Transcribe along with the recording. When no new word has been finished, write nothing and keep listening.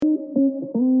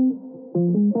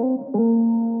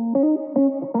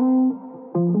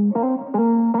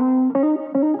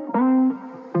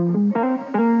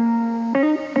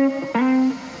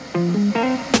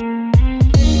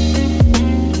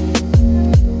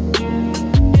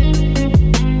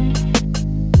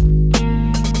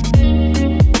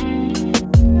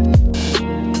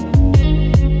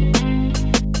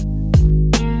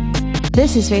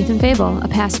This is Faith and Fable, a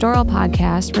pastoral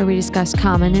podcast where we discuss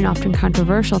common and often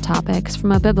controversial topics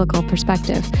from a biblical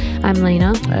perspective. I'm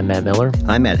Lena. I'm Matt Miller.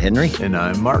 I'm Matt Henry. And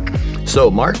I'm Mark. So,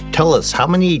 Mark, tell us, how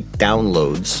many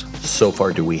downloads so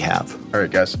far do we have? All right,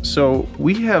 guys. So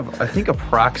we have, I think,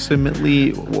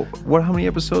 approximately, how many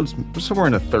episodes? We're somewhere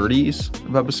in the 30s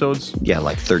of episodes. Yeah,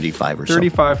 like 35 or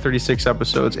 35, 36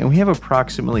 episodes. And we have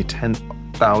approximately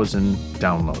 10,000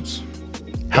 downloads.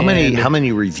 How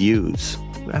many reviews?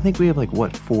 I think we have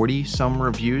 40 some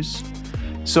reviews.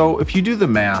 So if you do the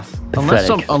math,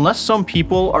 unless some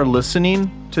people are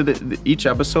listening to each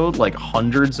episode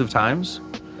hundreds of times,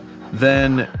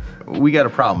 then we got a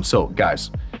problem. So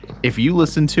guys, if you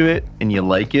listen to it and you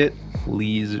like it,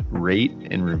 please rate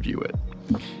and review it.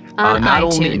 Not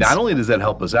only does that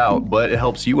help us out, but it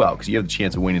helps you out because you have the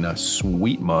chance of winning a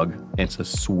sweet mug and it's a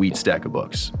sweet stack of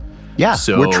books. Yeah,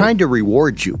 so, we're trying to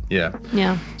reward you. Yeah.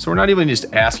 Yeah. So we're not even just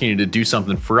asking you to do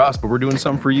something for us, but we're doing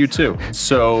something for you too.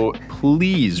 So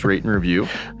please rate and review.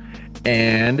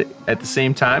 And at the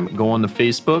same time, go on the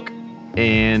Facebook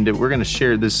and we're going to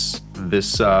share this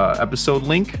episode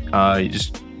link. You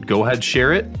just go ahead,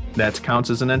 share it. That counts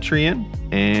as an entry in,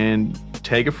 and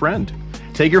tag a friend.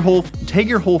 Tag your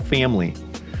whole family.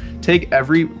 Tag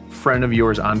every friend of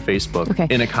yours on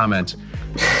Facebook in a comment.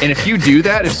 And if you do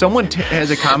that, if someone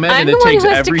has a comment and it takes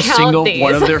every single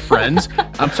one of their friends,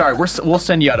 I'm sorry, we'll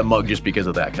send you out a mug just because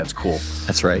of that. That's cool.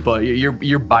 That's right. But you're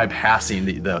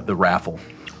bypassing the raffle.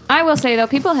 I will say, though,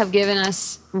 people have given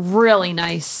us really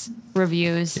nice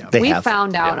reviews. Yeah, we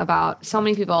found out about so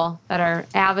many people that are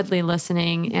avidly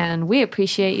listening, and we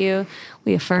appreciate you.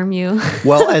 We affirm you.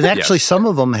 Well, and actually some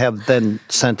of them have then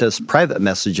sent us private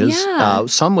messages,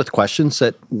 some with questions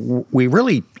that we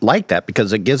really like that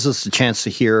because it gives us a chance to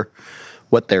hear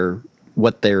what they're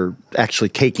actually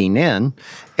taking in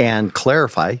and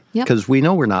clarify, because we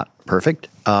know we're not perfect,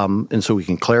 and so we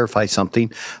can clarify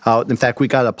something. In fact, we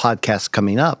got a podcast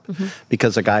coming up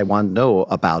because a guy wanted to know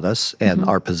about us and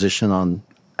our position on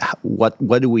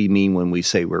what do we mean when we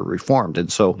say we're Reformed.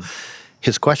 And so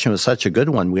his question was such a good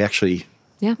one. We actually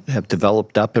have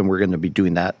developed up, and we're going to be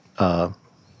doing that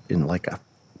in a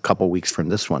couple weeks from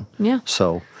this one. Yeah.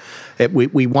 So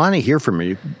we want to hear from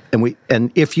you,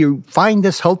 and if you find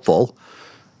this helpful,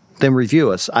 then review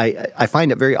us. I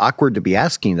find it very awkward to be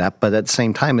asking that, but at the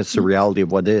same time, it's the reality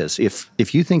of what it is.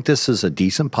 If you think this is a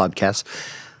decent podcast,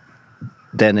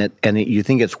 then you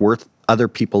think it's worth other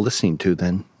people listening to,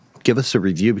 then give us a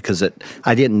review, because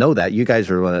I didn't know that. You guys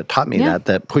are the one that taught me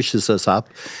that pushes us up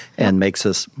and makes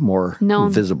us more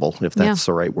visible, if that's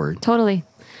the right word. Totally.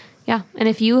 Yeah. And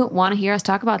if you want to hear us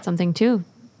talk about something too,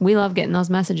 we love getting those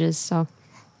messages. So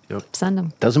send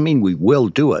them. Doesn't mean we will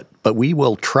do it, but we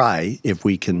will try if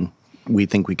we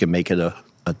think we can make it a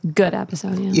good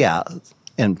episode. Yeah.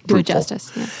 And do it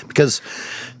justice. Yeah. Because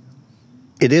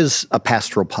it is a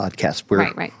pastoral podcast.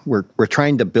 Right. We're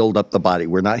trying to build up the body.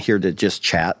 We're not here to just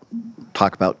chat,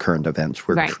 talk about current events.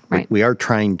 We are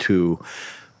trying to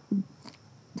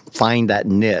find that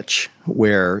niche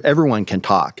where everyone can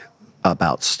talk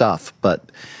about stuff,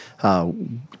 but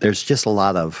there's just a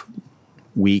lot of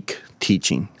weak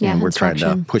teaching, and we're trying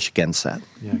to push against that.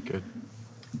 Yeah, good.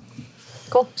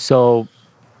 Cool. So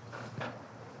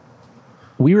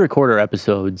we record our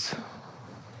episodes,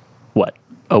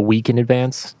 a week in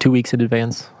advance, 2 weeks in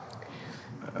advance?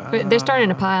 They're starting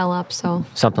to pile up, so.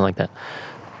 Something like that.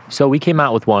 So we came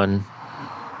out with one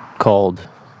called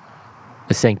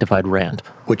A Sanctified Rant.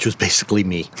 Which was basically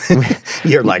me.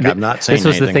 You're like, I'm not saying This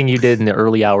was anything. the thing you did in the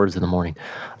early hours of the morning.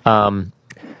 But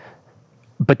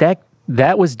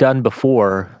that was done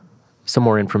before some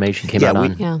more information came out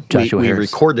on Joshua Harris. We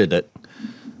recorded it,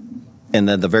 and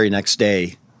then the very next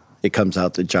day, it comes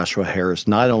out that Joshua Harris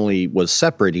not only was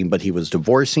separating, but he was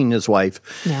divorcing his wife,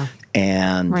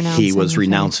 and he was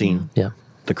renouncing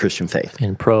the Christian faith.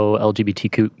 And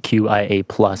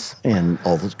pro-LGBTQIA+. And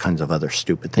all those kinds of other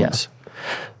stupid things. Yeah.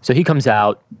 So he comes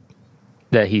out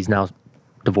that he's now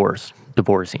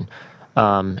divorcing.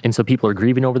 And so people are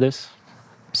grieving over this.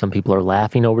 Some people are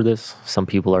laughing over this. Some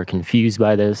people are confused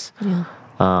by this. Yeah.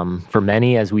 For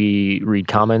many, as we read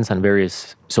comments on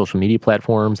various social media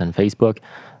platforms and Facebook,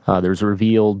 there's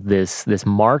revealed this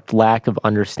marked lack of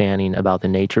understanding about the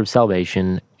nature of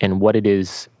salvation and what it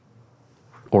is,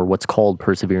 or what's called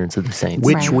perseverance of the saints.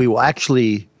 Which we will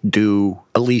actually do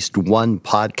at least one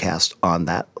podcast on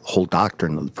that whole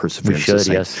doctrine of the perseverance of the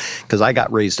saints. Because I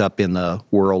got raised up in the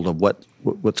world of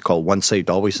what's called once saved,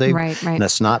 always saved. Right. And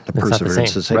that's not the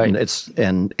perseverance of the saints.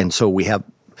 Right. And so we have,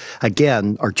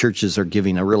 again, our churches are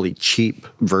giving a really cheap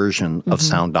version of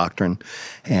sound doctrine.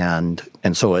 And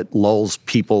so it lulls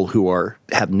people who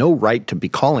have no right to be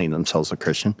calling themselves a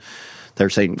Christian. they're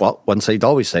saying, well, once saved,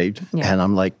 always saved. Yeah. And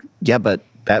I'm like, yeah, but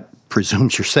that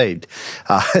presumes you're saved.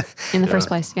 In the first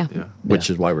place, yeah. Which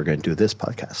is why we're going to do this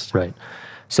podcast. Right.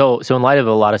 So in light of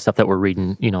a lot of stuff that we're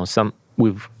reading,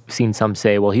 we've seen some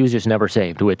say, well, he was just never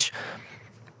saved, which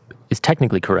is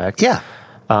technically correct. Yeah.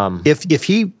 If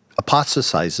he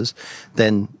apostatizes,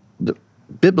 then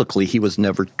biblically he was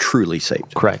never truly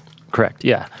saved. Correct.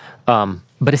 Yeah.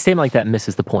 But a statement like that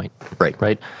misses the point.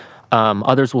 Right.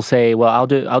 Others will say, well,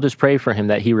 I'll just pray for him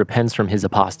that he repents from his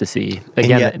apostasy.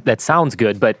 Again, that sounds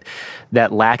good, but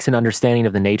that lacks an understanding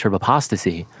of the nature of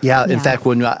apostasy. Yeah. In fact,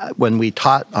 when we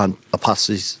taught on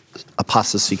apostasy,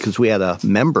 because we had a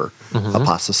member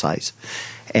apostatize,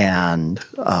 and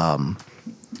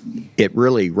it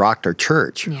really rocked our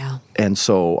church. Yeah. And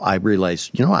so I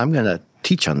realized, I'm going to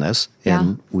teach on this,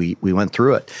 and we went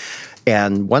through it.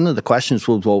 And one of the questions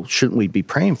was, well, shouldn't we be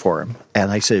praying for him? And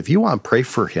I said, if you want to pray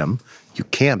for him, you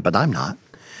can, but I'm not.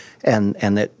 And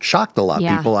it shocked a lot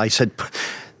of people. I said,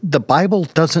 the Bible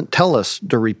doesn't tell us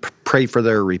to pray for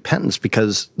their repentance,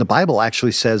 because the Bible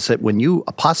actually says that when you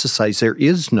apostatize, there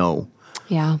is no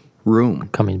room.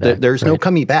 Coming back. There's no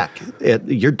coming back.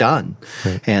 You're done.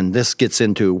 Right. And this gets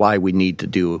into why we need to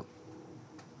do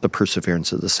the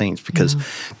perseverance of the saints, because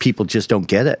people just don't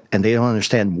get it, and they don't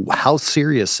understand how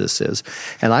serious this is.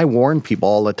 And I warn people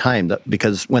all the time that,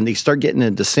 because when they start getting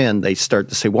into sin, they start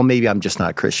to say, well, maybe I'm just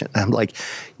not a Christian. And I'm like,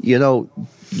 you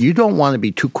don't want to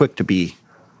be too quick to be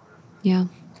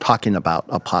talking about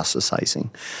apostatizing.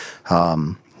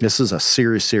 This is a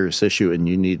serious issue, and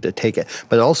you need to take it.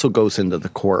 But it also goes into the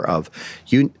core of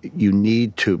you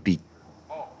need to be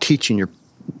teaching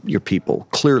your people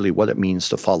clearly what it means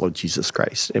to follow Jesus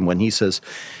Christ. And when he says,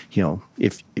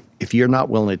 if you're not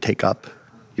willing to take up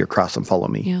your cross and follow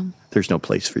me, there's no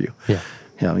place for you. Yeah.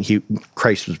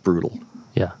 Christ was brutal.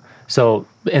 Yeah. So,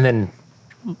 and then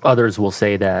others will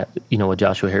say that, what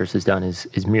Joshua Harris has done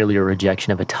is merely a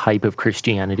rejection of a type of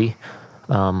Christianity,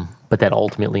 but that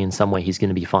ultimately in some way he's going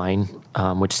to be fine,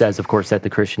 which says, of course, that the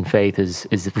Christian faith is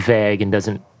vague and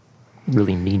doesn't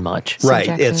really mean much. Right.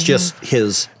 It's just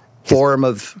his form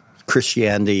of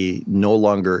Christianity no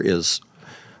longer is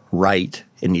right,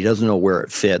 and he doesn't know where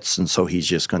it fits, and so he's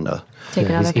just going to take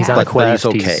another he's on a quest,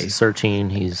 but he's okay. He's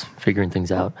searching, he's figuring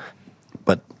things out.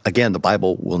 But again, the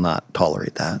Bible will not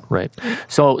tolerate that. Right.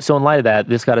 So in light of that,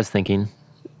 this got us thinking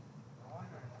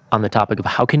on the topic of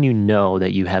how can you know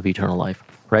that you have eternal life,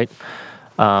 right?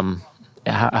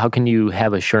 How can you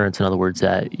have assurance, in other words,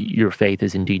 that your faith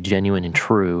is indeed genuine and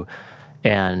true?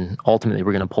 And ultimately,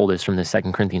 we're going to pull this from the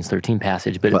 2 Corinthians 13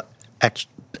 passage. But actually,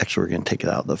 we're going to take it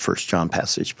out of the 1 John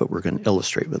passage, but we're going to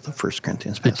illustrate with the 1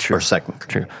 Corinthians passage. True. Or 2.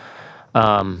 True.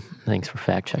 Thanks for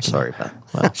fact checking. Sorry,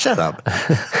 Ben. Shut up.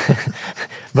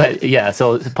 But yeah,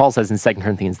 so Paul says in 2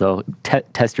 Corinthians, though,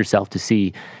 test yourself to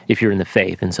see if you're in the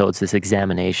faith. And so it's this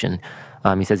examination.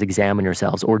 He says, examine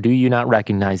yourselves. Or do you not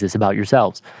recognize this about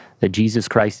yourselves, that Jesus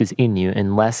Christ is in you,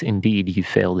 unless indeed you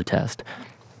fail the test?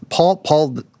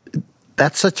 Paul,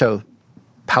 that's such a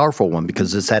powerful one,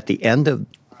 because it's at the end of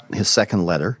his second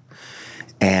letter,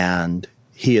 and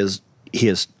he is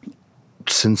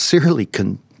sincerely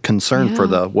concerned for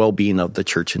the well-being of the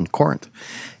church in Corinth.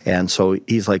 And so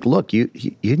he's like, look, you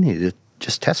need to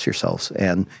just test yourselves,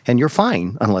 and you're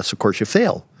fine unless, of course, you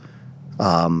fail.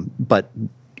 But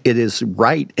it is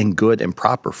right and good and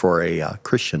proper for a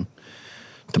Christian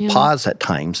to pause at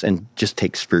times and just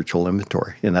take spiritual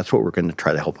inventory, and that's what we're going to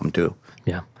try to help them do.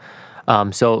 Yeah.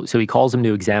 So he calls them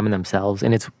to examine themselves,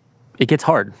 and it gets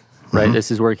hard, right? Mm-hmm. This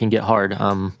is where it can get hard.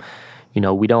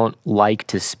 We don't like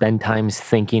to spend times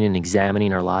thinking and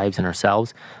examining our lives and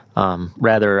ourselves.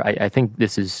 Rather, I think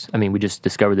we just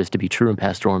discovered this to be true in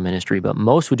pastoral ministry, but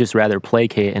most would just rather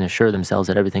placate and assure themselves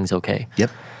that everything's okay.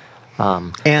 Yep.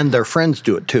 And their friends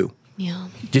do it too. Yeah.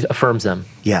 Just affirms them.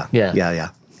 Yeah.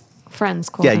 Friends,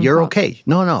 quote yeah, you're unquote. okay.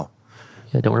 No.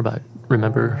 Yeah, don't worry about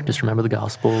it. Just remember the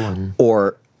gospel.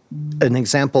 Or an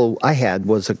example I had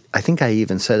was, I think I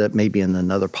even said it maybe in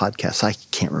another podcast, I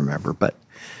can't remember, but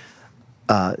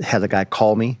had a guy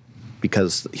call me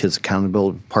because his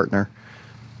accountability partner,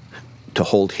 to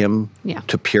hold him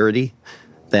to purity,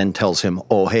 then tells him,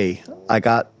 oh, hey,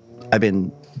 I've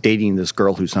been dating this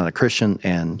girl who's not a Christian,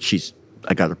 and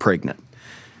I got her pregnant.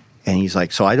 And he's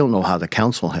like, so I don't know how to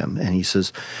counsel him. And he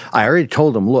says, I already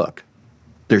told him, look,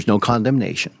 there's no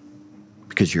condemnation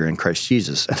because you're in Christ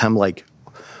Jesus. And I'm like,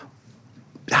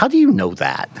 how do you know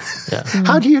that? Yeah.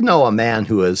 How do you know a man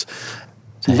who is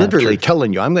literally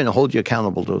telling you, I'm going to hold you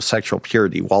accountable to sexual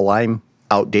purity while I'm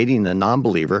out dating a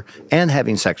non-believer and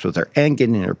having sex with her and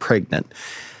getting her pregnant?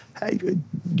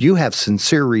 you have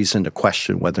sincere reason to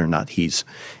question whether or not he's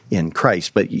in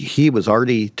Christ. But he was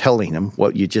already telling him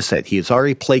what you just said. He is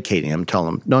already placating him,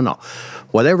 telling him, no,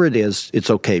 whatever it is, it's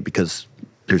okay because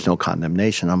there's no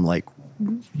condemnation. I'm like,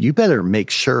 you better make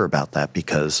sure about that,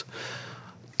 because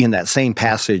in that same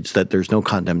passage that there's no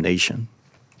condemnation,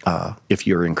 if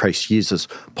you're in Christ Jesus,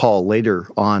 Paul later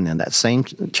on in that same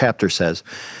chapter says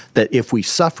that if we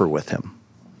suffer with him,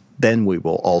 then we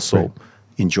will also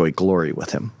enjoy glory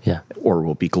with him, or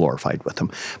will be glorified with him.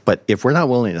 But if we're not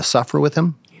willing to suffer with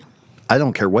him, I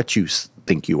don't care what you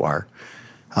think you are,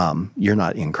 you're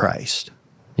not in Christ.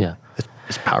 Yeah.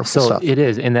 It's powerful stuff. So it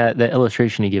is, and that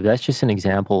illustration you give, that's just an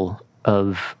example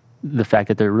of the fact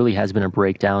that there really has been a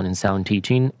breakdown in sound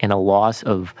teaching and a loss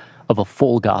of a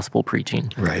full gospel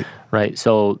preaching. Right.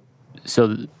 So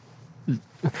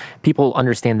people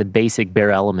understand the basic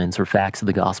bare elements or facts of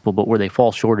the gospel, but where they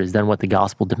fall short is then what the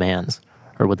gospel demands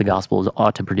or what the gospel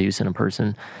ought to produce in a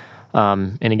person.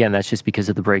 And again, that's just because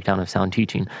of the breakdown of sound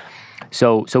teaching.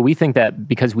 So we think that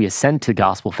because we assent to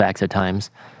gospel facts at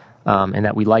times, and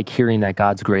that we like hearing that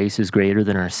God's grace is greater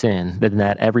than our sin, then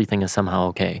that everything is somehow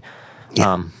okay.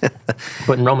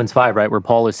 But in Romans 5, right, where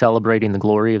Paul is celebrating the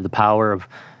glory of the power of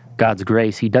God's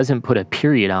grace, he doesn't put a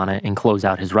period on it and close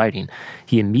out his writing.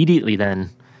 He immediately then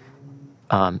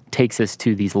takes us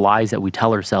to these lies that we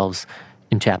tell ourselves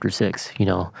in chapter 6,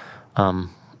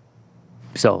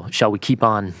 so shall we keep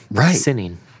on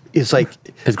sinning? It's like,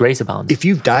 because grace abounds. If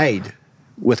you've died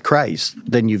with Christ,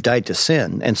 then you've died to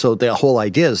sin. And so the whole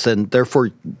idea is then,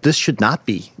 therefore, this should not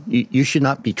be. You should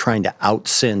not be trying to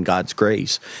out-sin God's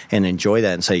grace and enjoy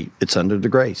that and say, it's under the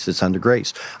grace, it's under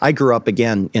grace. I grew up,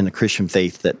 again, in a Christian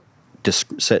faith that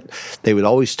said, they would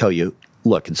always tell you,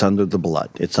 look, it's under the blood,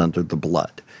 it's under the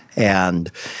blood.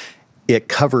 And it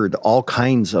covered all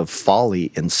kinds of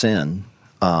folly and sin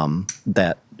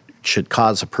that should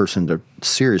cause a person to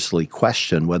seriously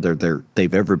question whether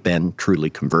they've ever been truly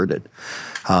converted.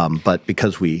 But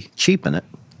because we cheapen it,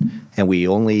 and we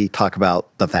only talk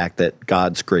about the fact that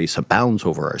God's grace abounds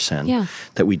over our sin,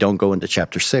 that we don't go into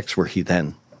chapter 6 where he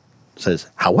then says,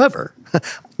 however,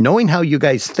 knowing how you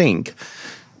guys think,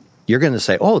 you're going to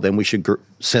say, oh, then we should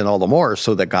sin all the more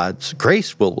so that God's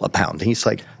grace will abound. And he's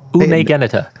like, Ume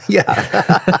genita.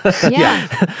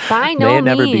 By no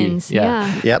means.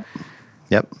 Yep.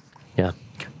 Yeah.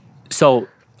 So,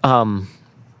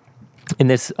 in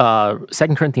this 2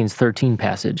 Corinthians 13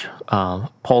 passage,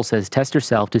 Paul says, test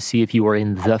yourself to see if you are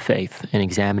in the faith and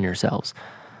examine yourselves.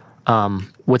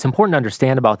 What's important to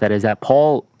understand about that is that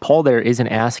Paul there isn't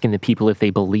asking the people if they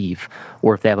believe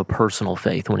or if they have a personal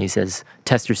faith when he says,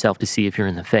 test yourself to see if you're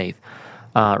in the faith.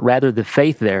 Rather, the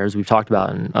faith there, as we've talked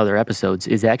about in other episodes,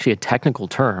 is actually a technical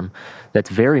term that's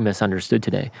very misunderstood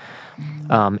today.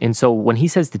 And so when he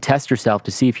says to test yourself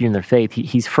to see if you're in their faith,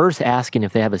 he's first asking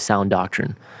if they have a sound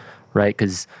doctrine, right?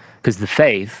 Because the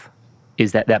faith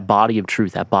is that body of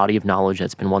truth, that body of knowledge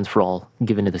that's been once for all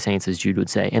given to the saints, as Jude would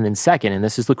say. And then second, and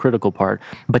this is the critical part,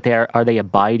 but are they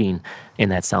abiding in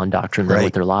that sound doctrine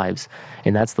with their lives?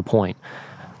 And that's the point.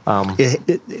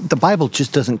 The Bible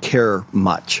just doesn't care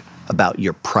much about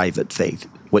your private faith,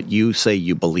 what you say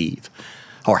you believe,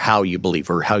 or how you believe,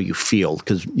 or how you feel.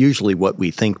 Because usually what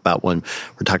we think about when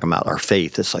we're talking about our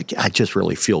faith, it's like, I just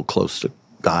really feel close to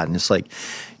God. And it's like,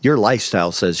 your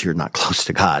lifestyle says you're not close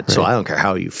to God, so I don't care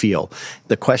how you feel.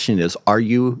 The question is, are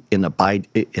you in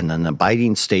an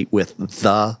abiding state with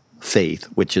the faith,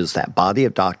 which is that body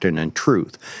of doctrine and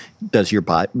truth? Does your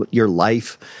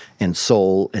life and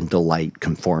soul and delight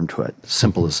conform to it?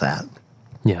 Simple as that.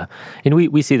 Yeah, and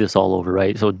we see this all over,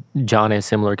 right? So John has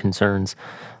similar concerns.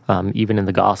 Even in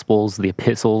the Gospels, the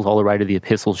epistles, all the writers of the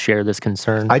epistles share this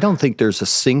concern. I don't think there's a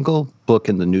single book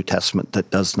in the New Testament that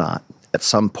does not, at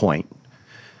some point,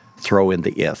 throw in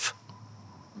the if.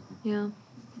 Yeah.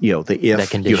 The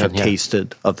if you have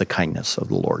tasted of the kindness of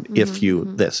the Lord.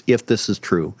 Mm-hmm. If this is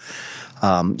true.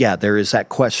 There is that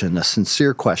question, a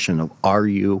sincere question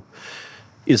of,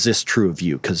 is this true of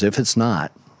you? Because if it's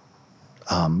not,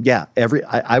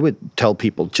 I would tell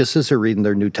people, just as they're reading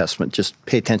their New Testament, just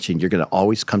pay attention. You're going to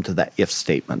always come to that if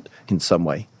statement in some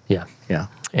way. Yeah. Yeah.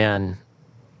 And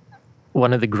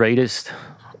one of the greatest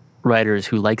writers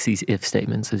who likes these if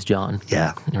statements is John.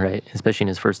 Yeah. Right? Especially in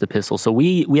his first epistle. So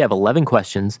we have 11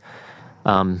 questions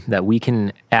that we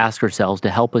can ask ourselves to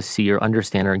help us see or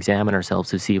understand or examine ourselves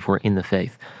to see if we're in the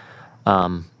faith.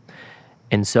 And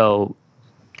so...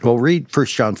 Well, read 1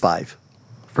 John 5.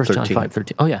 1 John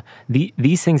 5:13. Oh, yeah.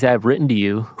 These things I have written to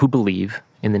you who believe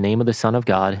in the name of the Son of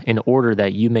God, in order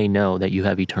that you may know that you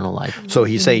have eternal life. So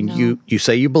he's saying, you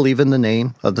say you believe in the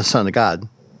name of the Son of God.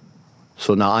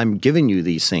 So now I'm giving you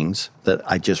these things that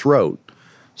I just wrote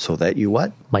so that you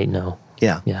what? Might know.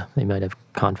 Yeah. Yeah, they might have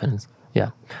confidence.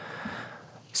 Yeah.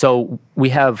 So we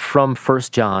have from 1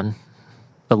 John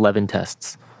 11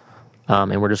 tests,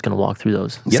 and we're just going to walk through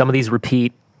those. Yep. Some of these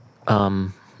repeat.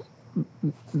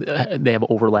 They have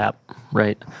overlap,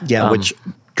 right? Yeah, which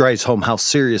drives home how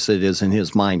serious it is in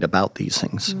his mind about these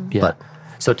things. Yeah. But,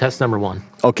 So test number 1.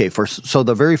 okay, so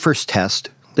the very first test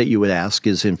that you would ask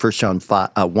is in 1 John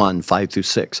 1, 5 through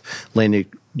 6. Lena, do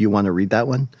you want to read that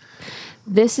one?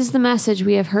 This is the message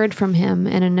we have heard from him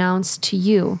and announced to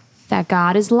you, that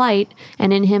God is light,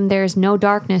 and in him there is no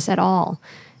darkness at all.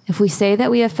 If we say that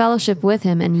we have fellowship with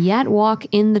him and yet walk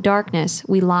in the darkness,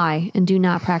 we lie and do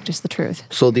not practice the truth.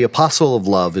 So the apostle of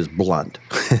love is blunt,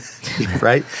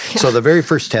 right? Yeah. So the very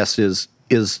first test is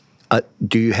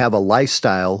do you have a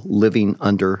lifestyle living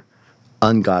under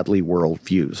ungodly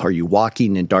worldviews? Are you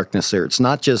walking in darkness there? It's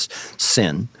not just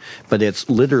sin, but it's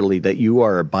literally that you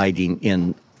are abiding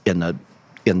in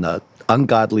the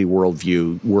ungodly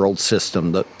worldview, world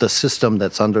system, the system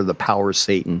that's under the power of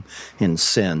Satan in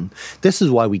sin. This is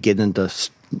why we get into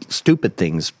stupid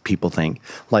things, people think,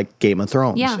 like Game of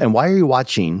Thrones. Yeah. And why are you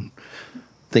watching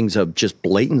things of just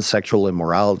blatant sexual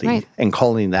immorality and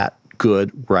calling that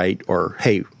good, right, or,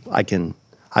 hey, I can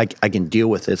deal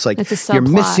with it? It's like it's a you're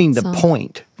subplot, missing the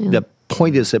point. Yeah. The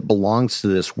point is it belongs to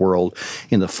this world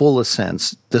in the fullest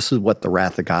sense. This is what the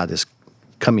wrath of God is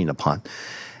coming upon.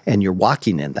 And you're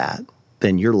walking in that,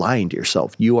 then you're lying to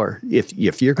yourself. You are,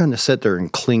 if you're going to sit there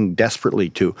and cling desperately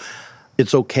to,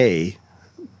 it's okay,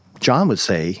 John would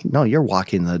say, no, you're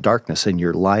walking in the darkness and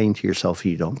you're lying to yourself if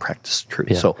you don't practice the truth.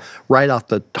 Yeah. So right off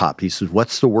the top, he says,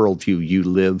 what's the worldview you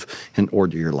live and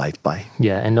order your life by?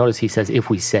 Yeah, and notice he says, if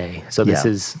we say. So this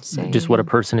is just what a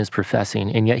person is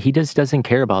professing, and yet he just doesn't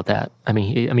care about that. I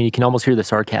mean, you can almost hear the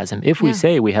sarcasm. If we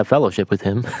say we have fellowship with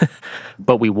him,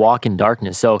 but we walk in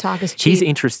darkness. So talk is cheap. He's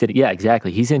interested, yeah,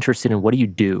 exactly. He's interested in what do you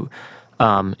do?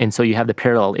 And so you have the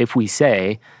parallel. If we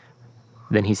say,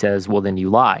 then he says, well, then you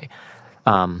lie.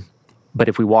 But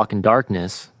if we walk in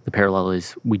darkness, the parallel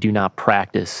is we do not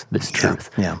practice this truth.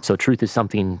 Yeah. So truth is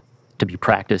something to be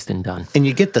practiced and done. And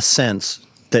you get the sense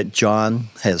that John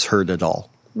has heard it all.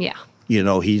 Yeah. You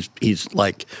know, he's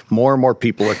like, more and more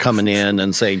people are coming in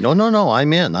and saying, no,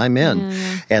 I'm in.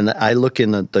 Yeah. And I look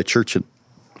in the church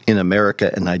in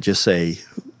America and I just say,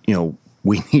 you know,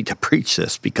 we need to preach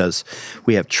this because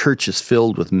we have churches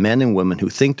filled with men and women who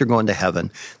think they're going to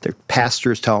heaven. Their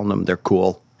pastors telling them they're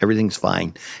cool, everything's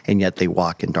fine, and yet they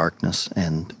walk in darkness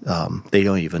and they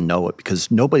don't even know it because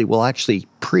nobody will actually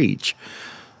preach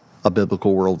a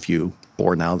biblical worldview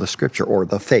born out of the scripture or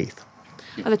the faith.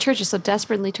 Well, the church is so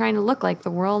desperately trying to look like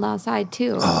the world outside,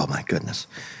 too. Oh, my goodness.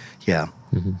 Yeah.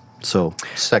 Mm-hmm. So,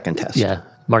 second test. Yeah.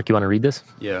 Mark, you want to read this?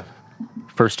 Yeah.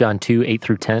 1 John 2, 8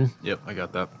 through 10. Yep, I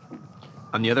got that.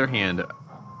 On the other hand,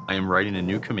 I am writing a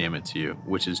new commandment to you,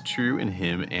 which is true in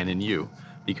him and in you,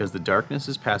 because the darkness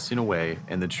is passing away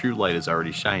and the true light is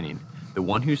already shining. The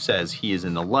one who says he is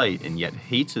in the light and yet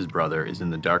hates his brother is in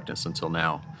the darkness until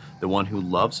now. The one who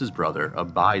loves his brother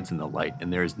abides in the light,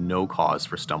 and there is no cause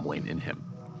for stumbling in him.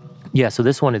 Yeah, so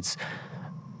this one, it's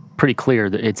pretty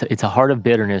clear that it's a heart of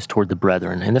bitterness toward the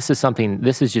brethren. And this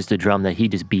is just a drum that he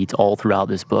just beats all throughout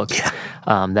this book.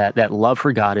 Yeah. That love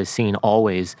for God is seen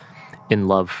always in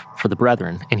love for the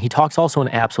brethren. And he talks also in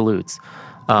absolutes.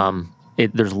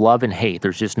 There's love and hate.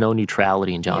 There's just no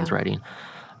neutrality in John's writing.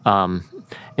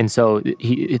 And so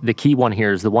the key one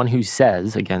here is the one who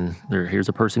says, again, here's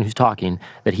a person who's talking,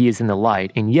 that he is in the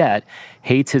light and yet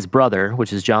hates his brother,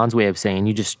 which is John's way of saying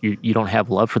you don't have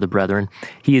love for the brethren.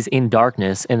 He is in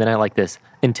darkness. And then I like this,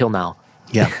 until now.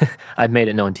 Yeah. I've made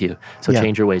it known to you. So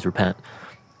change your ways, repent.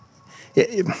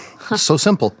 So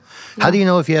simple. How do you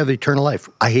know if you have eternal life?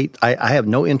 I have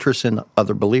no interest in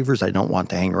other believers. I don't want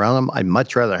to hang around them. I'd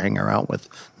much rather hang around with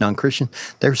non-Christian.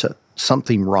 There's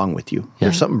something wrong with you.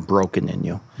 There's something broken in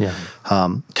you. Yeah.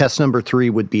 Test number 3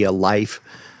 would be a life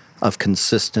of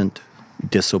consistent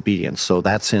disobedience. So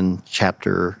that's in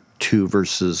chapter 2,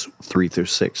 verses 3 through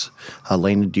 6.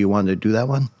 Elena, do you want to do that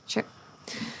one? Sure.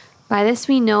 By this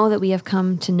we know that we have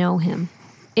come to know him,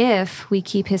 if we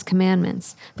keep his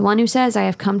commandments. The one who says, I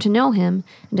have come to know him,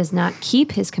 and does not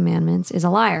keep his commandments is a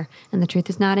liar, and the truth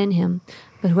is not in him.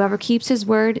 But whoever keeps his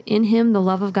word, in him the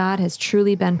love of God has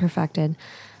truly been perfected.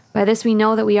 By this we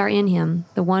know that we are in him.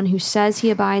 The one who says he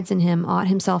abides in him ought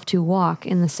himself to walk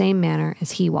in the same manner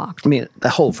as he walked. I mean, the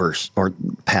whole verse or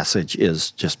passage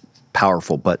is just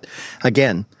powerful. But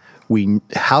again,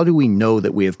 how do we know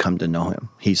that we have come to know him?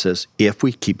 He says, if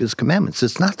we keep his commandments.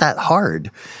 It's not that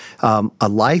hard. A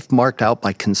life marked out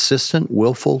by consistent,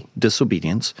 willful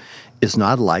disobedience is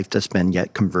not a life that's been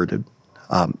yet converted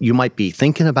You might be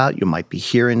thinking about, you might be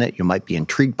hearing it, you might be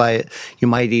intrigued by it, you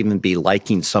might even be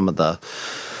liking some of the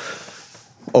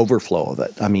overflow of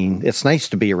it. I mean, it's nice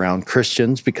to be around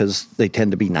Christians because they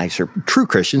tend to be nicer. True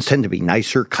Christians tend to be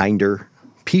nicer, kinder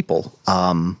people.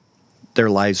 Their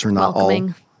lives are not Welcoming.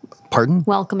 all... Pardon?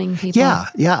 Welcoming people.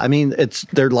 Yeah. I mean,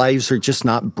 their lives are just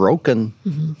not broken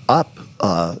up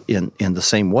in the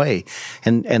same way,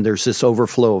 and there's this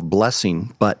overflow of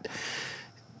blessing. But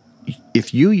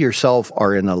if you yourself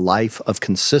are in a life of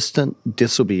consistent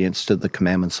disobedience to the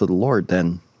commandments of the Lord,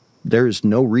 then there is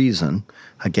no reason,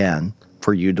 again,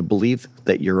 for you to believe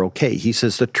that you're okay. He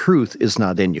says the truth is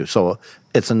not in you. So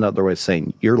it's another way of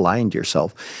saying you're lying to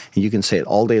yourself, and you can say it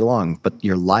all day long, but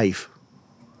your life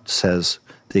says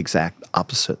the exact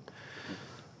opposite.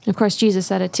 Of course, Jesus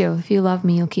said it too. If you love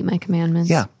me, you'll keep my commandments.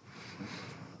 Yeah.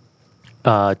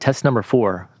 Test number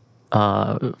 4,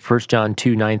 1 John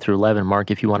 2, 9 through 11.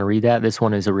 Mark, if you want to read that. This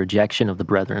one is a rejection of the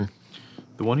brethren.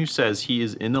 The one who says he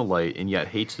is in the light and yet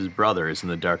hates his brother is in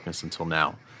the darkness until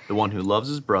now. The one who loves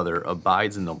his brother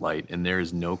abides in the light, and there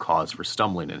is no cause for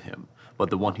stumbling in him. But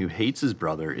the one who hates his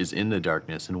brother is in the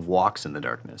darkness and walks in the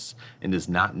darkness, and does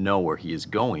not know where he is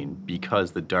going,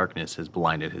 because the darkness has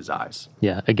blinded his eyes.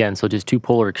 Yeah, again, so just two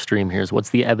polar extreme here. What's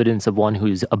the evidence of one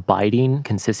who's abiding,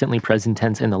 consistently present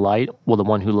tense in the light? Well, the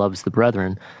one who loves the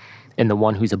brethren. And the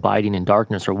one who's abiding in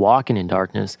darkness or walking in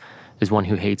darkness is one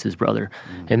who hates his brother.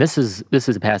 And this is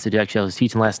a passage actually I was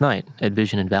teaching last night at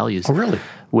Vision and Values. Oh, really?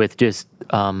 With just,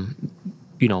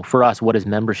 for us, what does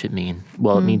membership mean?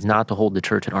 Well, it means not to hold the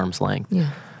church at arm's length.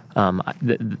 Yeah.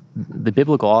 The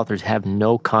biblical authors have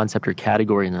no concept or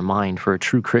category in their mind for a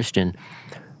true Christian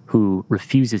who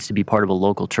refuses to be part of a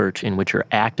local church in which you're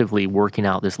actively working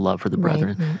out this love for the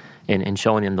brethren and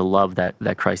showing them the love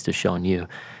that Christ has shown you.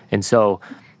 And so,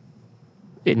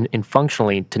 in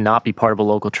functionally, to not be part of a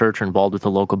local church or involved with a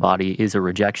local body is a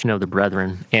rejection of the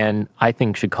brethren, and I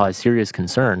think should cause serious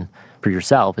concern for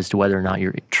yourself as to whether or not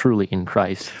you're truly in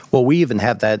Christ. Well, we even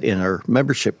have that in our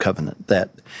membership covenant, that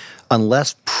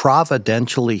unless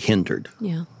providentially hindered,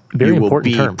 Very you will important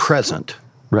be term. present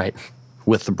Right.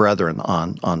 with the brethren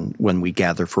on when we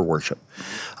gather for worship.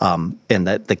 And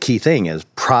that the key thing is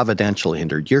providentially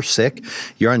hindered. You're sick,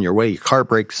 you're on your way, your car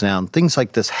breaks down, things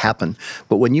like this happen.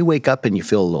 But when you wake up and you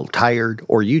feel a little tired,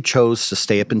 or you chose to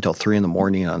stay up until 3 a.m.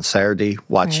 on Saturday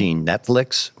watching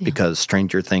Netflix because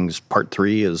Stranger Things Part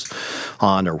 3 is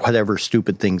on, or whatever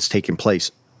stupid thing's taking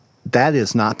place, that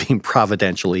is not being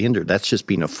providentially hindered. That's just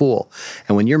being a fool.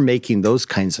 And when you're making those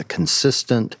kinds of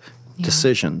consistent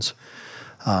decisions,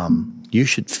 you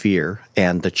should fear,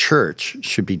 and the church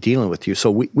should be dealing with you.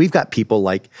 So we've got people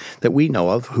like that we know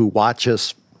of who watch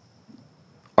us,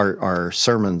 our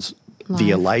sermons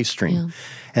via live stream,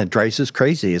 and it drives us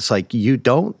crazy. It's like you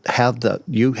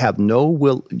have no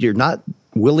will. You're not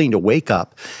willing to wake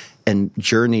up and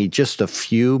journey just a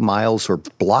few miles or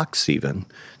blocks even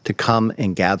to come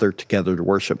and gather together to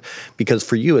worship, because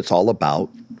for you it's all about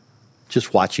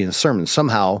just watching a sermon.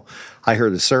 Somehow I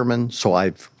heard a sermon, so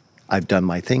I've done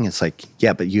my thing. It's like,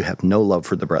 yeah, but you have no love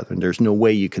for the brethren. There's no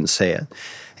way you can say it.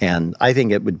 And I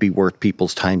think it would be worth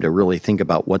people's time to really think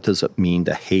about, what does it mean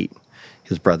to hate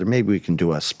his brother? Maybe we can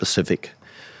do a specific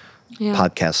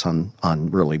podcast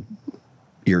on really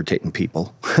irritating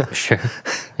people. Sure.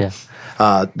 Yeah.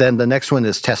 Then the next one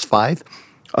is test 5.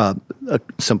 A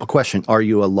simple question. Are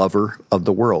you a lover of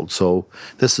the world? So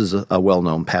this is a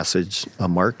well-known passage.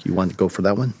 Mark, you want to go for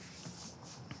that one?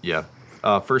 Yeah.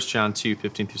 1 John 2,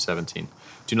 15 through 17.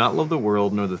 Do not love the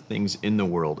world, nor the things in the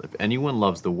world. If anyone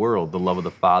loves the world, the love of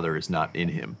the Father is not in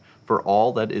him. For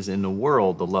all that is in the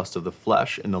world, the lust of the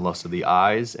flesh, and the lust of the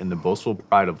eyes, and the boastful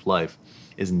pride of life,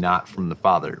 is not from the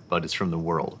Father, but is from the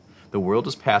world. The world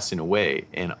is passing away,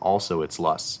 and also its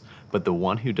lusts. But the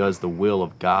one who does the will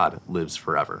of God lives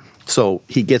forever. So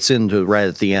he gets into right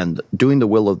at the end, doing the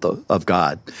will of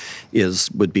God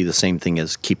would be the same thing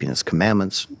as keeping his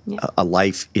commandments, a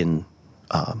life in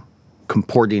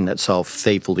comporting itself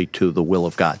faithfully to the will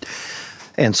of God.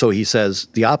 And so he says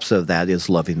the opposite of that is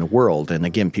loving the world. And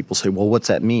again, people say, well, what's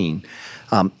that mean?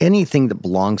 Anything that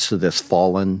belongs to this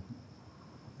fallen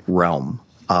realm.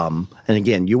 And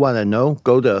again, you want to know,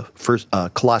 go to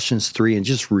Colossians 3 and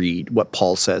just read what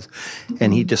Paul says.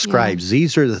 And he describes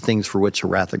these are the things for which the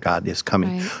wrath of God is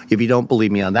coming. Right. If you don't believe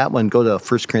me on that one, go to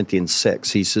 1 Corinthians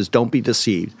 6. He says, don't be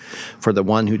deceived, for the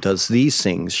one who does these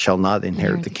things shall not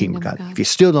inherit the kingdom of God. If you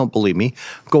still don't believe me,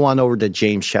 go on over to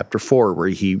James chapter 4, where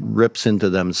he rips into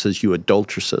them and says, you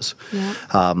adulteresses. Yeah.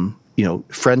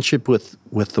 Friendship with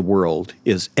the world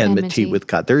is enmity with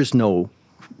God. There's no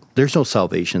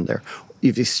salvation there.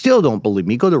 if you still don't believe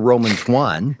me, go to Romans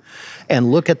 1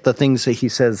 and look at the things that he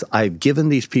says, I've given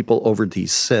these people over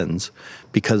these sins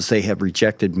because they have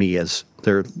rejected me as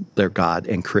their God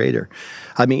and creator.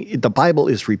 I mean, the Bible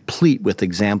is replete with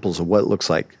examples of what it looks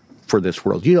like for this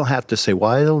world. You don't have to say,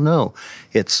 well, I don't know.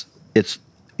 Is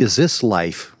this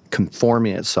life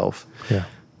conforming itself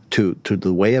to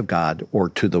the way of God or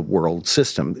to the world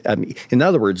system? I mean, in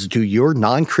other words, do your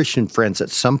non-Christian friends at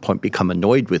some point become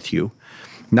annoyed with you,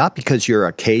 not because you're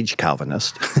a cage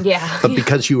Calvinist, but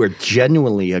because you are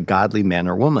genuinely a godly man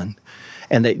or woman?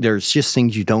 And there's just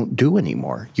things you don't do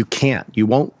anymore. You can't. You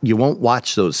won't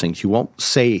watch those things. You won't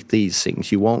say these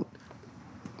things. You won't,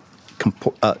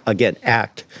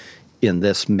 act in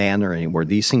this manner anymore.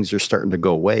 These things are starting to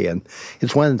go away. And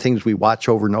it's one of the things we watch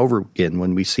over and over again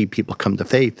when we see people come to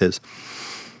faith is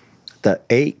the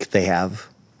ache they have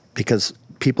because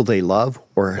people they love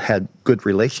or had good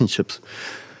relationships,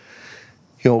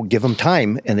 give them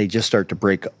time and they just start to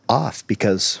break off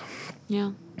because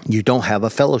you don't have a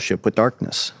fellowship with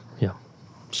darkness. Yeah.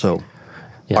 So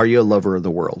are you a lover of the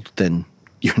world? Then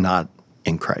you're not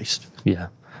in Christ. Yeah.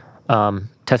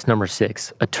 Test number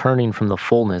 6, a turning from the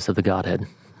fullness of the Godhead.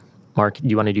 Mark, do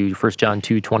you want to do 1 John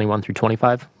 2:21 through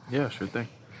 25? Yeah, sure thing.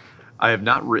 I have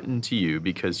not written to you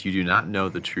because you do not know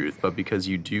the truth, but because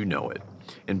you do know it,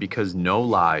 and because no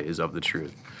lie is of the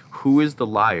truth. Who is the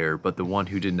liar but the one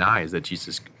who denies that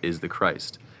Jesus is the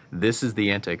Christ? This is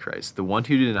the Antichrist, the one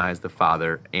who denies the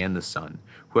Father and the Son.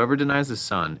 Whoever denies the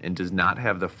Son and does not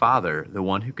have the Father, the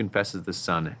one who confesses the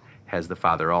Son has the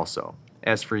Father also.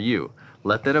 As for you,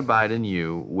 let that abide in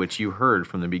you which you heard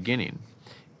from the beginning.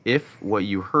 If what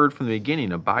you heard from the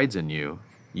beginning abides in you,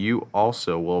 you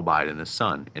also will abide in the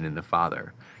Son and in the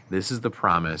Father. This is the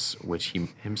promise which he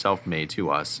himself made to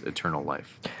us, eternal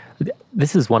life.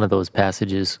 This is one of those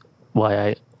passages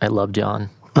why I love John.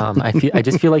 I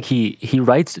just feel like he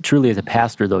writes truly as a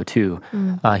pastor, though, too.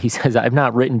 He says, I've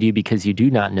not written to you because you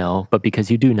do not know, but because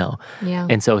you do know. Yeah.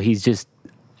 And so he's just,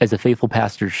 as a faithful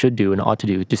pastor should do and ought to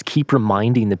do, just keep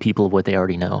reminding the people of what they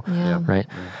already know, right?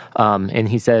 And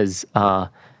he says,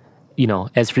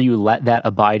 as for you, let that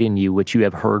abide in you, which you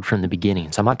have heard from the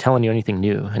beginning. So I'm not telling you anything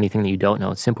new, anything that you don't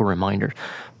know. It's a simple reminder.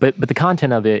 But the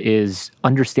content of it is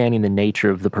understanding the nature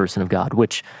of the person of God,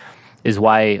 which is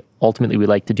why ultimately we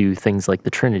like to do things like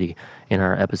the Trinity in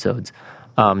our episodes.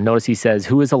 Notice he says,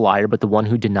 who is a liar but the one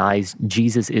who denies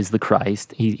Jesus is the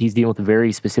Christ? He's dealing with a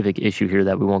very specific issue here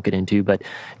that we won't get into, but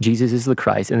Jesus is the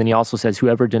Christ. And then he also says,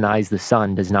 whoever denies the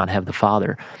Son does not have the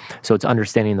Father. So it's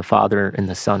understanding the Father and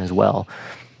the Son as well.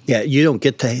 Yeah, you don't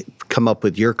get to come up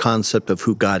with your concept of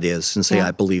who God is and say,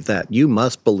 I believe that. You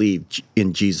must believe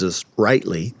in Jesus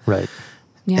rightly. Right.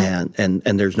 Yeah. And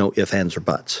there's no ifs, ands, or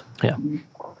buts. Yeah.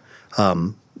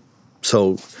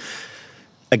 So,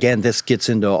 again, this gets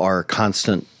into our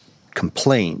constant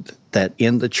complaint that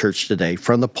in the church today,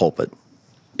 from the pulpit,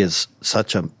 is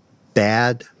such a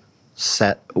bad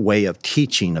set way of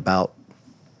teaching about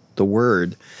the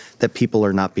Word that people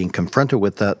are not being confronted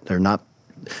with that.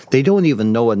 They don't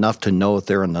even know enough to know if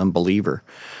they're an unbeliever.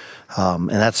 And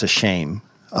that's a shame.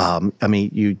 I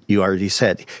mean, you already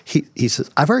said, he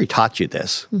says, I've already taught you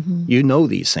this. Mm-hmm. You know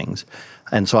these things.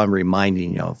 And so I'm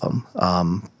reminding you of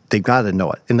them. They've got to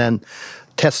know it. And then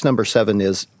test number 7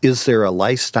 is there a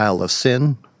lifestyle of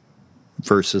sin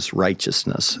versus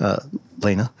righteousness?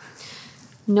 Lena?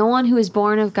 No one who is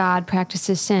born of God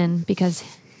practices sin because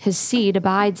his seed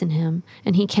abides in him,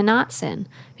 and he cannot sin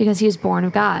because he is born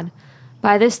of God.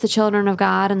 By this the children of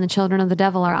God and the children of the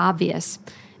devil are obvious.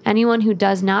 Anyone who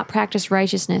does not practice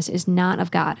righteousness is not of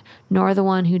God, nor the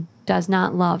one who does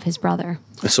not love his brother.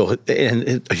 So,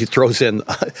 and he throws in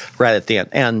right at the end,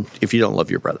 and if you don't love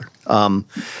your brother.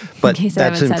 But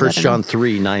that's in 1 John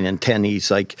 3, 9 and 10. He's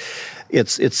like,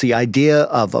 it's the idea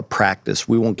of a practice.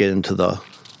 We won't get into the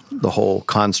whole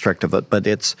construct of it, but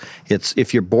it's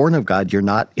if you're born of God, you're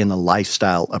not in a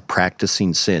lifestyle of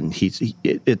practicing sin.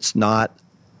 It's not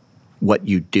what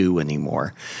you do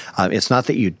anymore. It's not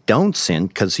that you don't sin,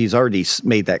 because he's already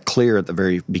made that clear at the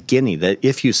very beginning that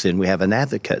if you sin, we have an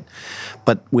advocate.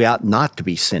 But we ought not to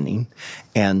be sinning.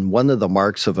 And one of the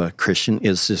marks of a Christian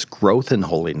is this growth in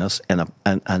holiness and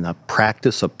a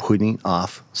practice of putting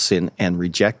off sin and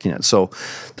rejecting it. So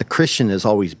the Christian is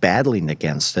always battling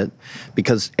against it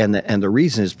because, and the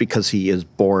reason is because he is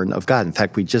born of God. In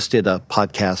fact, we just did a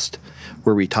podcast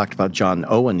where we talked about John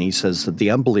Owen. He says that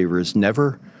the unbeliever is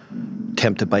never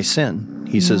tempted by sin.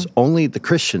 He says only the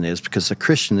Christian is, because the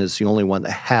Christian is the only one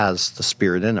that has the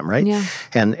Spirit in him, right? Yeah.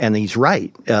 And he's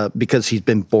right, because he's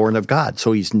been born of God.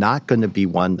 So he's not going to be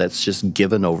one that's just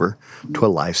given over to a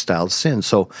lifestyle of sin.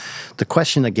 So the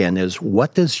question again is,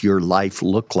 what does your life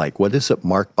look like? What is it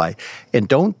marked by? And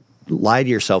don't lie to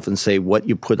yourself and say what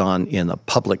you put on in a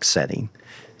public setting,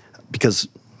 because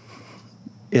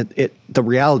the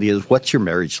reality is, what's your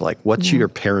marriage like? What's your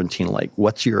parenting like?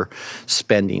 What's your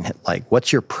spending like?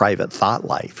 What's your private thought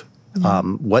life?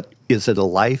 What is it, a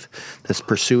life that's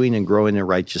pursuing and growing in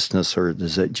righteousness, or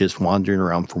is it just wandering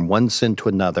around from one sin to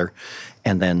another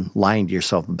and then lying to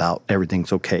yourself about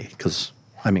everything's okay because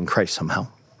I'm in Christ somehow?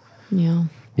 Yeah.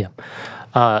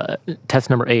 Yeah. Test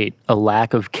number 8, a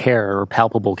lack of care or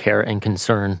palpable care and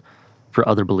concern for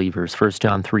other believers. 1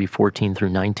 John 3:14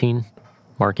 through 19.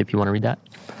 Mark, if you want to read that.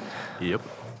 Yep.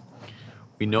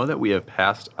 We know that we have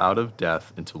passed out of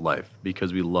death into life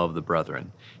because we love the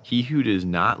brethren. He who does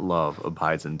not love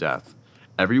abides in death.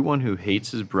 Everyone who hates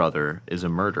his brother is a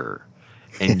murderer,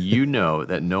 and you know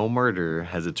that no murderer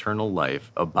has eternal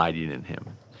life abiding in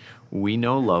him. We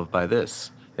know love by this,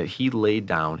 that he laid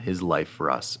down his life for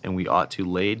us, and we ought to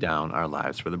lay down our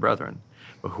lives for the brethren.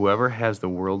 But whoever has the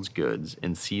world's goods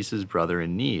and sees his brother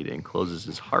in need and closes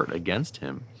his heart against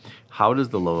him, how does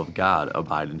the love of God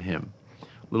abide in him?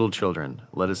 Little children,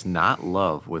 let us not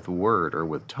love with word or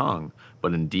with tongue,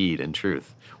 but in deed and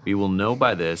truth. We will know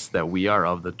by this that we are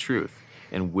of the truth,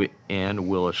 and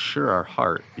will assure our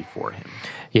heart before him.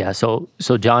 Yeah, so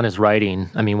John is writing.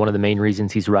 I mean, one of the main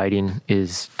reasons he's writing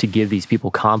is to give these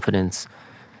people confidence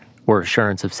or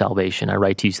assurance of salvation. I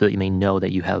write to you so that you may know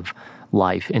that you have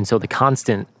life. And so the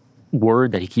constant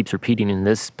word that he keeps repeating in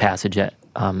this passage,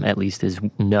 at least, is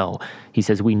know. He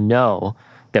says, we know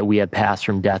that we have passed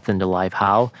from death into life.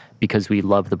 How? Because we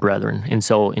love the brethren. And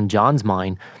so in John's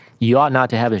mind, you ought not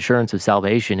to have assurance of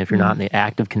salvation if you're not in the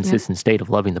active, consistent state of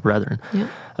loving the brethren.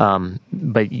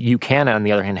 But you can, on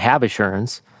the other hand, have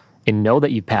assurance and know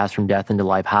that you've passed from death into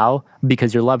life. How?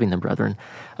 Because you're loving the brethren.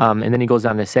 And then he goes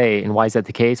on to say, and why is that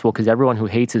the case? Well, because everyone who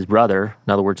hates his brother,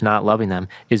 in other words, not loving them,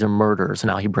 is a murderer. So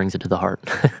now he brings it to the heart.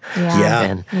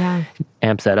 And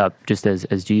amps that up just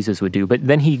as Jesus would do. But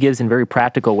then he gives in very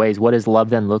practical ways, what does love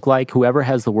then look like? Whoever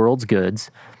has the world's goods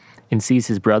and sees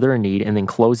his brother in need and then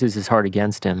closes his heart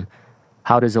against him,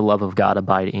 how does the love of God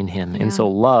abide in him? And so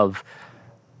love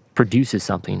produces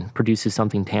something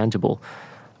tangible.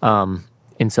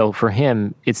 And so for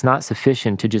him, it's not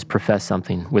sufficient to just profess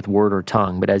something with word or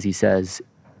tongue, but as he says,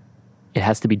 it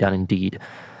has to be done in deed.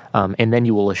 And then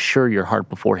you will assure your heart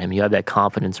before him. You have that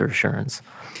confidence or assurance.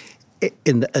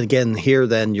 And again, here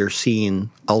then you're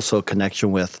seeing also a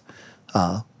connection with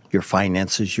your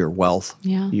finances, your wealth,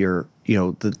 your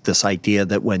this idea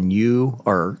that when you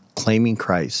are claiming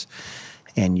Christ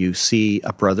and you see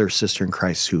a brother or sister in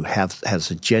Christ who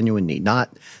has a genuine need, not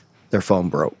their phone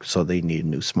broke, so they need a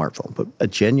new smartphone, but a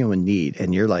genuine need,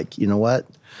 and you're like, you know what,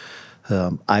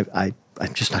 I'm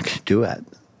just not going to do it.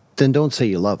 Then don't say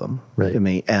you love them. Right. I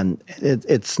mean, and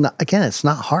it's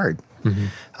not hard.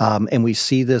 And we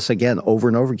see this again over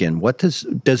and over again. What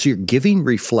does your giving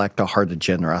reflect a heart of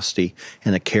generosity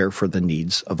and a care for the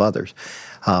needs of others?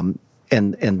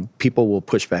 And people will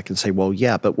push back and say, well,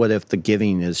 yeah, but what if the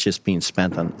giving is just being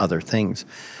spent on other things?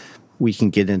 We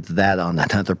can get into that on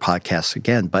another podcast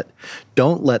again, but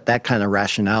don't let that kind of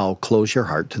rationale close your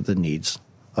heart to the needs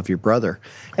of your brother.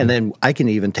 And then I can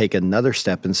even take another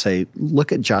step and say,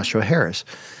 look at Joshua Harris.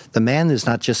 The man is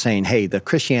not just saying, hey, the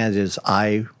Christianity is,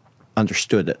 I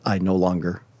understood it, I no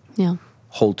longer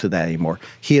hold to that anymore.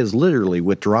 He is literally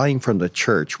withdrawing from the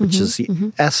church, which is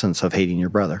the essence of hating your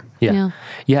brother. And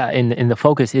the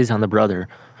focus is on the brethren.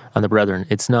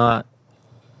 It's not,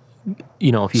 if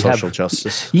you social have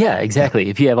justice. Yeah, exactly.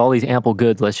 If you have all these ample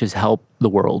goods, let's just help the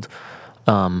world.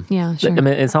 Sure. I mean,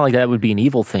 it's not like that would be an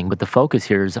evil thing, but the focus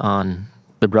here is on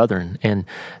the brethren. And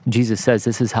Jesus says,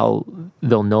 this is how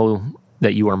they'll know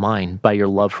that you are mine, by your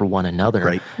love for one another.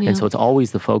 Right. And so it's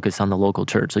always the focus on the local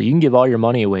church. So you can give all your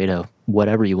money away to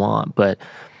whatever you want, but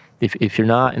if you're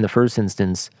not, in the first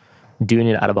instance, doing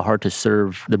it out of a heart to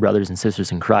serve the brothers and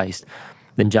sisters in Christ,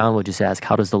 then John would just ask,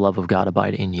 how does the love of God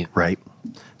abide in you? Right.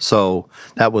 So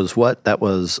that was what? That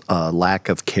was a lack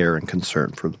of care and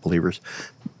concern for the believers.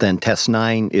 Then test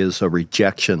 9 is a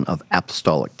rejection of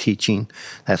apostolic teaching.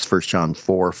 That's 1 John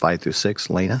 4, 5 through 6.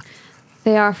 Lena?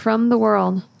 They are from the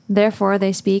world. Therefore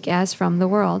they speak as from the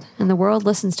world, and the world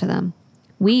listens to them.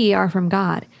 We are from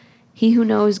God. He who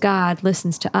knows God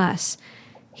listens to us.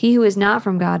 He who is not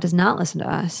from God does not listen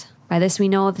to us. By this we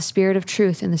know the spirit of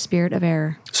truth and the spirit of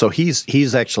error. So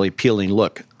he's actually appealing,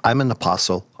 look, I'm an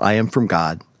apostle. I am from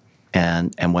God.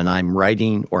 And when I'm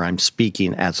writing or I'm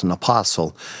speaking as an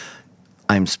apostle,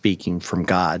 I'm speaking from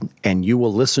God, and you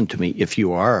will listen to me if you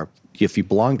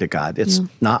belong to God. It's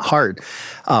not hard,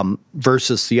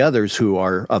 versus the others who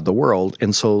are of the world.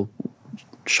 And so,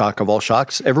 shock of all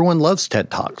shocks, everyone loves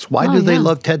TED Talks. Why do they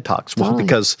love TED Talks? Well,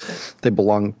 because they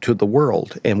belong to the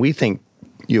world, and we think,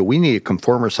 we need to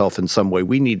conform ourselves in some way.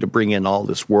 We need to bring in all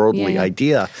this worldly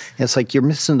idea. And it's like, you're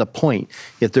missing the point.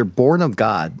 If they're born of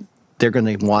God, they're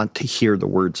going to want to hear the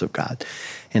words of God.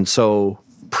 And so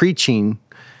preaching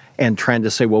and trying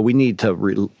to say, well, we need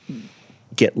to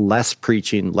get less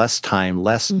preaching, less time,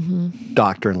 less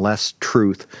doctrine, less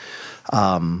truth,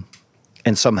 and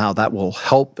somehow that will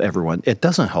help everyone. It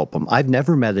doesn't help them. I've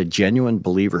never met a genuine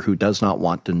believer who does not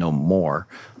want to know more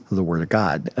of the Word of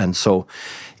God. And so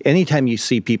anytime you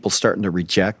see people starting to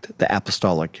reject the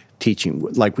apostolic teaching,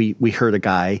 like we heard a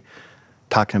guy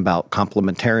talking about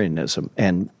complementarianism,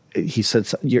 and he said,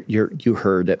 you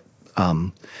heard it,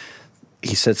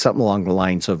 he said something along the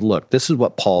lines of, look, this is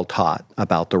what Paul taught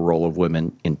about the role of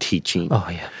women in teaching. Oh,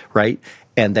 yeah. Right?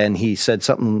 And then he said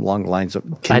something along the lines of,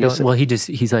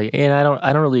 he's like, and I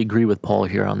don't really agree with Paul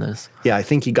here on this. Yeah, I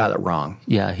think he got it wrong.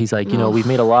 Yeah, he's like, we've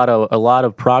made a lot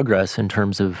of progress in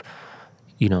terms of,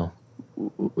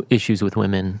 issues with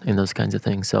women and those kinds of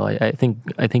things. So I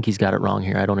think he's got it wrong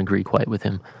here. I don't agree quite with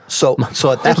him. So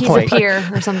at that he's point, a peer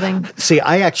or something. See,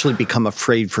 I actually become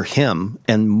afraid for him,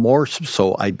 and more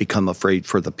so, I become afraid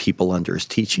for the people under his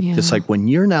teaching. Yeah. It's like when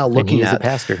you're now looking at a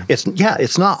pastor.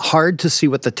 It's not hard to see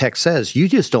what the text says. You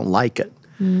just don't like it.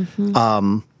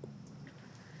 Mm-hmm.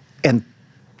 And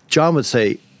John would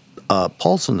say,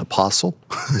 Paul's an apostle,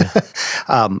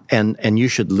 and you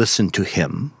should listen to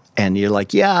him. And you're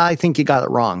like, yeah, I think you got it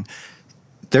wrong.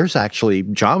 There's actually,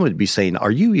 John would be saying, are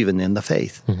you even in the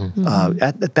faith?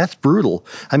 That's brutal.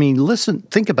 I mean,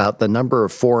 think about the number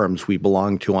of forums we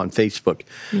belong to on Facebook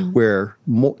where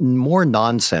more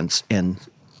nonsense and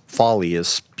folly is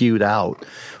spewed out,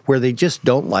 where they just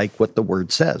don't like what the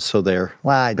word says. So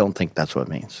I don't think that's what it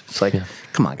means. It's like,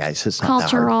 come on, guys, it's not that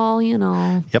hard.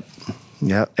 Cultural, Yep.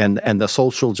 Yeah. And the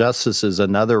social justice is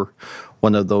another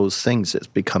one of those things that's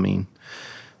becoming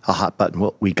a hot button.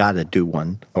 Well, we got to do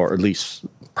one, or at least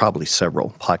probably several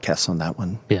podcasts on that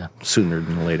one. Yeah, sooner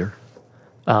than later.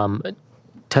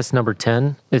 Test number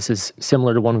 10. This is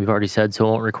similar to one we've already said, so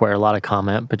it won't require a lot of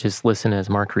comment. But just listen as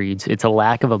Mark reads. It's a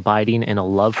lack of abiding in a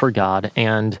love for God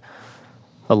and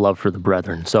a love for the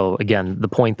brethren. So again, the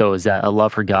point though is that a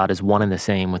love for God is one and the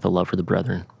same with a love for the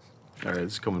brethren. All right,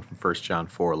 this is coming from 1 John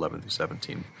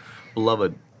 4:11-17.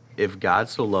 Beloved, if God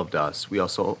so loved us, we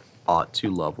also ought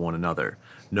to love one another.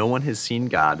 No one has seen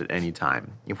God at any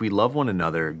time. If we love one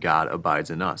another, God abides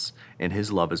in us, and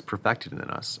his love is perfected in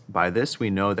us. By this we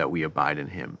know that we abide in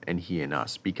him, and he in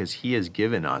us, because he has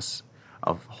given us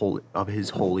of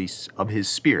his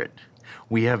Spirit.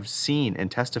 We have seen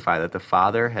and testify that the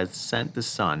Father has sent the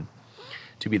Son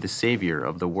to be the Savior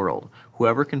of the world.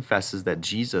 Whoever confesses that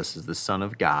Jesus is the Son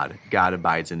of God, God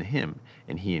abides in him,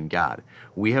 and he in God.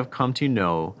 We have come to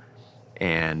know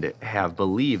and have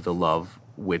believed the love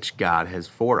which God has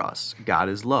for us. God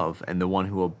is love, and the one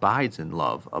who abides in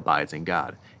love abides in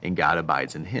God, and God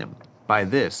abides in him. By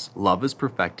this, love is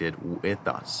perfected with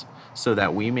us, so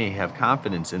that we may have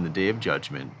confidence in the day of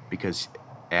judgment, because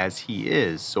as he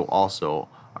is, so also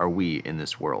are we in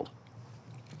this world.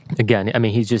 Again, I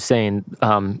mean, he's just saying,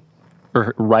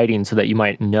 or writing so that you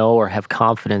might know or have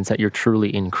confidence that you're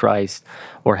truly in Christ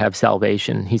or have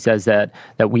salvation. He says that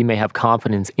we may have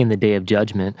confidence in the day of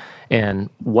judgment. And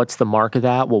what's the mark of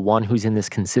that? Well, one who's in this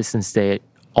consistent state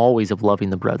always of loving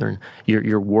the brethren.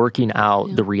 You're working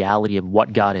out the reality of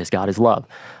what God is. God is love.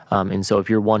 And so if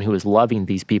you're one who is loving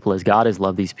these people as God has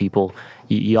loved these people,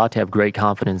 you ought to have great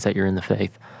confidence that you're in the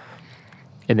faith.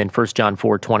 And then 1 John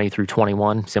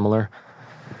 4:20-21, similar.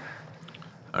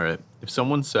 All right. If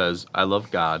someone says, I love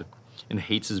God, and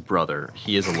hates his brother,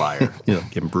 he is a liar.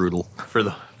 Getting brutal. For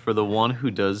the one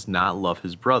who does not love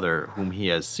his brother, whom he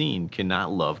has seen,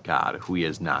 cannot love God, who he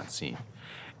has not seen.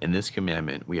 In this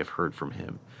commandment we have heard from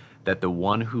him, that the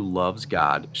one who loves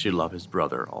God should love his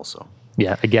brother also.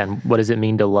 Yeah, again, what does it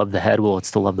mean to love the head? Well, it's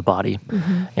to love the body.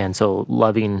 Mm-hmm. And so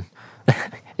loving,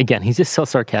 again, he's just so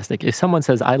sarcastic. If someone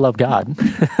says, I love God,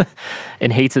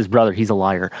 and hates his brother, he's a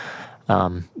liar.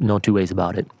 No two ways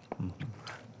about it.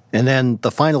 And then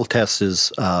the final test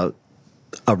is a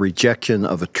rejection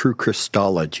of a true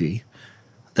Christology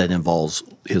that involves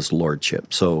his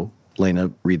lordship. So,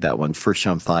 Lena, read that one. 1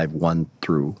 John 5,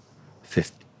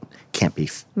 1-15. Can't be.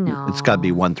 No. It's got to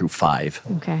be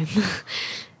 1-5. Okay.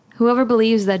 Whoever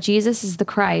believes that Jesus is the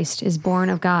Christ is born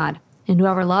of God, and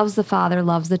whoever loves the Father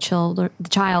loves the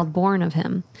child born of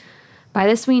him. By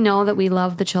this we know that we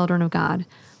love the children of God,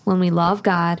 when we love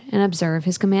God and observe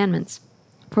his commandments.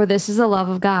 For this is the love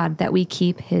of God, that we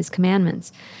keep his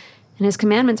commandments. And his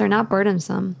commandments are not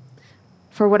burdensome.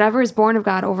 For whatever is born of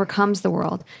God overcomes the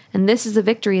world, and this is the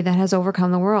victory that has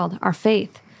overcome the world, our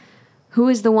faith. Who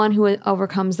is the one who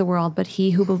overcomes the world but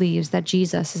he who believes that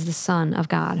Jesus is the Son of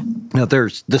God? Now,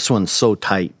 this one's so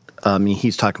tight. I mean,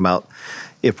 he's talking about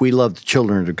if we love the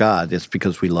children of God, it's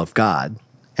because we love God.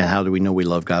 And how do we know we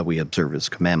love God? We observe his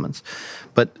commandments.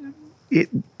 But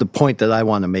the point that I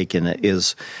want to make in it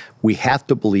is we have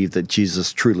to believe that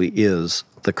Jesus truly is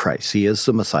the Christ. He is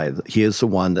the Messiah. He is the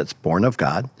one that's born of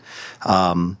God.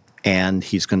 And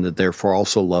he's going to therefore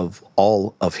also love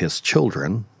all of his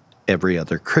children, every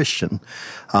other Christian.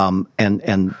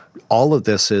 And all of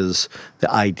this is the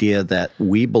idea that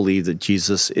we believe that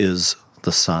Jesus is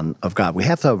the Son of God. We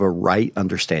have to have a right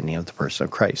understanding of the person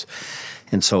of Christ.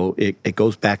 And so it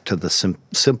goes back to the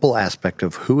simple aspect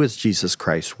of who is Jesus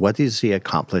Christ, what does he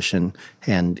accomplish,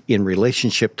 and in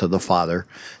relationship to the Father.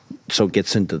 So it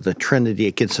gets into the Trinity,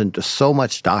 it gets into so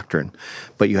much doctrine.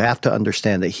 But you have to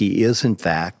understand that he is, in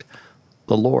fact,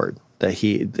 the Lord, that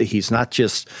he's not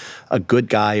just a good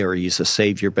guy or he's a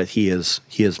savior, but he is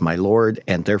my Lord,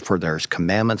 and therefore there's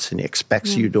commandments, and he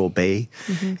expects you to obey,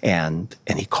 and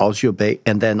he calls you to obey.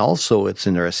 And then also it's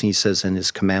interesting, he says, and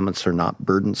his commandments are not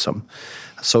burdensome.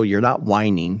 So you're not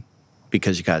whining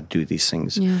because you got to do these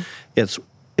things. Yeah.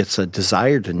 It's a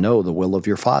desire to know the will of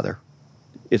your Father.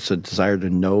 It's a desire to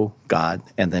know God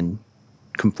and then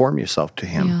conform yourself to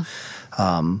him.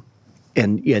 Yeah.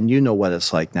 And you know what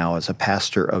it's like now as a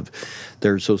pastor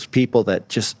there's those people that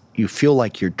just, you feel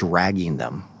like you're dragging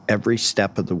them every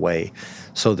step of the way.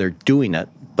 So they're doing it,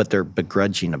 but they're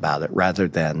begrudging about it rather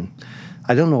than,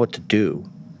 I don't know what to do.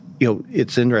 You know,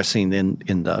 it's interesting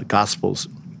in the Gospels,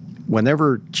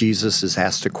 whenever Jesus is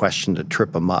asked a question to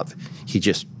trip him up, he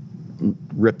just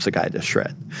rips a guy to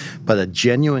shred. But a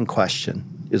genuine question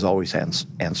is always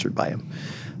answered by him.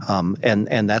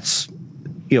 And that's,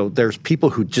 you know, there's people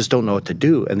who just don't know what to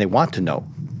do and they want to know.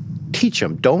 Teach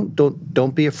them.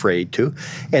 Don't be afraid to.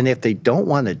 And if they don't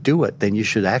want to do it, then you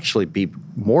should actually be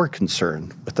more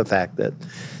concerned with the fact that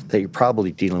you're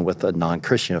probably dealing with a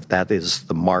non-Christian if that is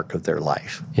the mark of their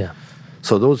life. Yeah.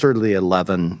 So those are the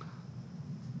 11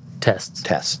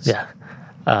 tests. Yeah.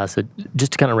 So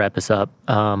just to kind of wrap this up,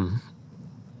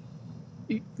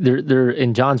 there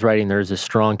in John's writing, there's a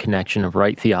strong connection of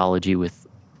right theology with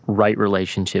right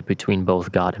relationship between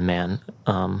both God and man.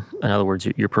 In other words,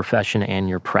 your profession and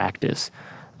your practice.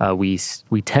 We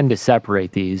tend to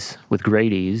separate these with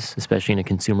great ease, especially in a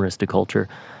consumeristic culture,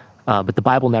 but the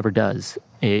Bible never does.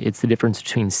 It's the difference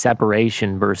between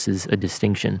separation versus a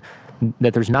distinction.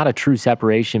 That there's not a true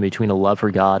separation between a love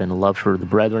for God and a love for the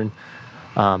brethren,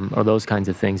 or those kinds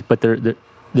of things, but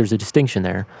there's a distinction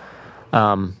there.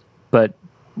 But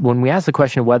when we ask the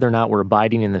question of whether or not we're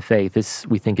abiding in the faith, this,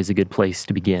 we think, is a good place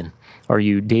to begin. Are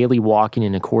you daily walking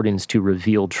in accordance to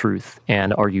revealed truth?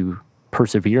 And are you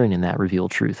persevering in that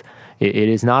revealed truth? It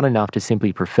is not enough to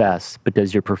simply profess, but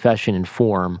does your profession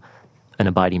inform an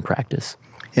abiding practice?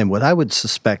 And what I would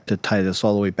suspect, to tie this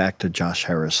all the way back to Josh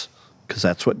Harris, because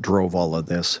that's what drove all of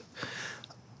this,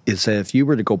 is that if you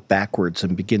were to go backwards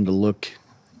and begin to look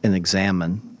and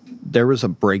examine, there was a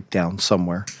breakdown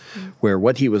somewhere where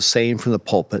what he was saying from the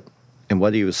pulpit and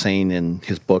what he was saying in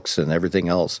his books and everything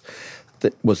else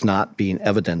that was not being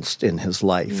evidenced in his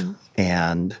life.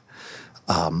 And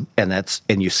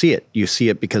you see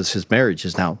it because his marriage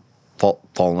is now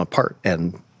fallen apart,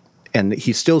 and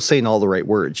he's still saying all the right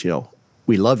words. You know,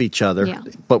 we love each other,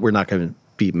 but we're not going to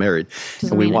be married.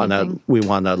 And we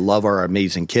want to love our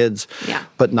amazing kids,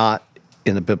 but not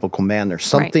in a biblical manner.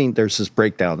 There's this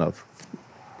breakdown of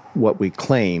what we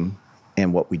claim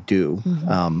and what we do.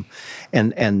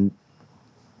 And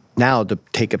now to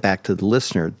take it back to the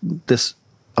listener, this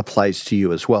applies to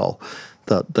you as well.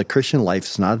 The Christian life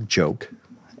is not a joke,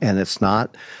 and it's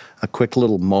not a quick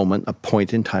little moment, a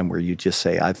point in time where you just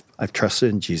say, I've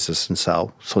trusted in Jesus, and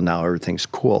so now everything's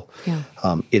cool. Yeah.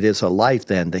 It is a life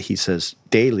then that he says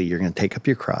daily, you're going to take up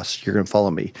your cross, you're going to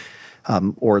follow me.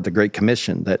 Or the Great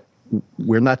Commission, that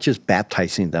we're not just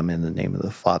baptizing them in the name of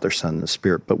the Father, Son, and the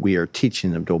Spirit, but we are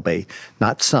teaching them to obey,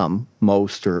 not some,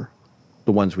 most, or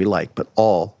the ones we like, but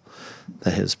all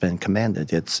that has been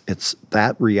commanded. It's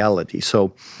that reality.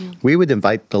 So we would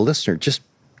invite the listener, just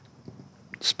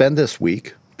spend this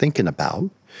week thinking about,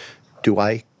 do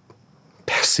I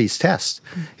pass these tests?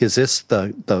 Is this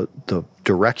the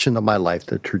direction of my life,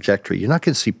 the trajectory? You're not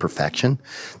going to see perfection.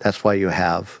 That's why you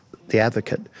have the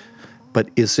advocate. but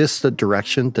is this the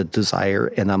direction, the desire,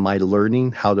 and am I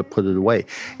learning how to put it away?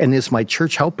 And is my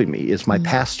church helping me? Is my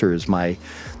pastor,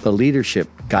 the leadership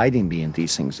guiding me in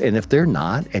these things? And if they're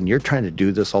not, and you're trying to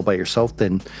do this all by yourself,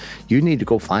 then you need to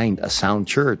go find a sound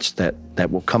church that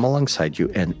will come alongside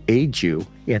you and aid you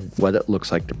in what it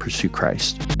looks like to pursue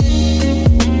Christ.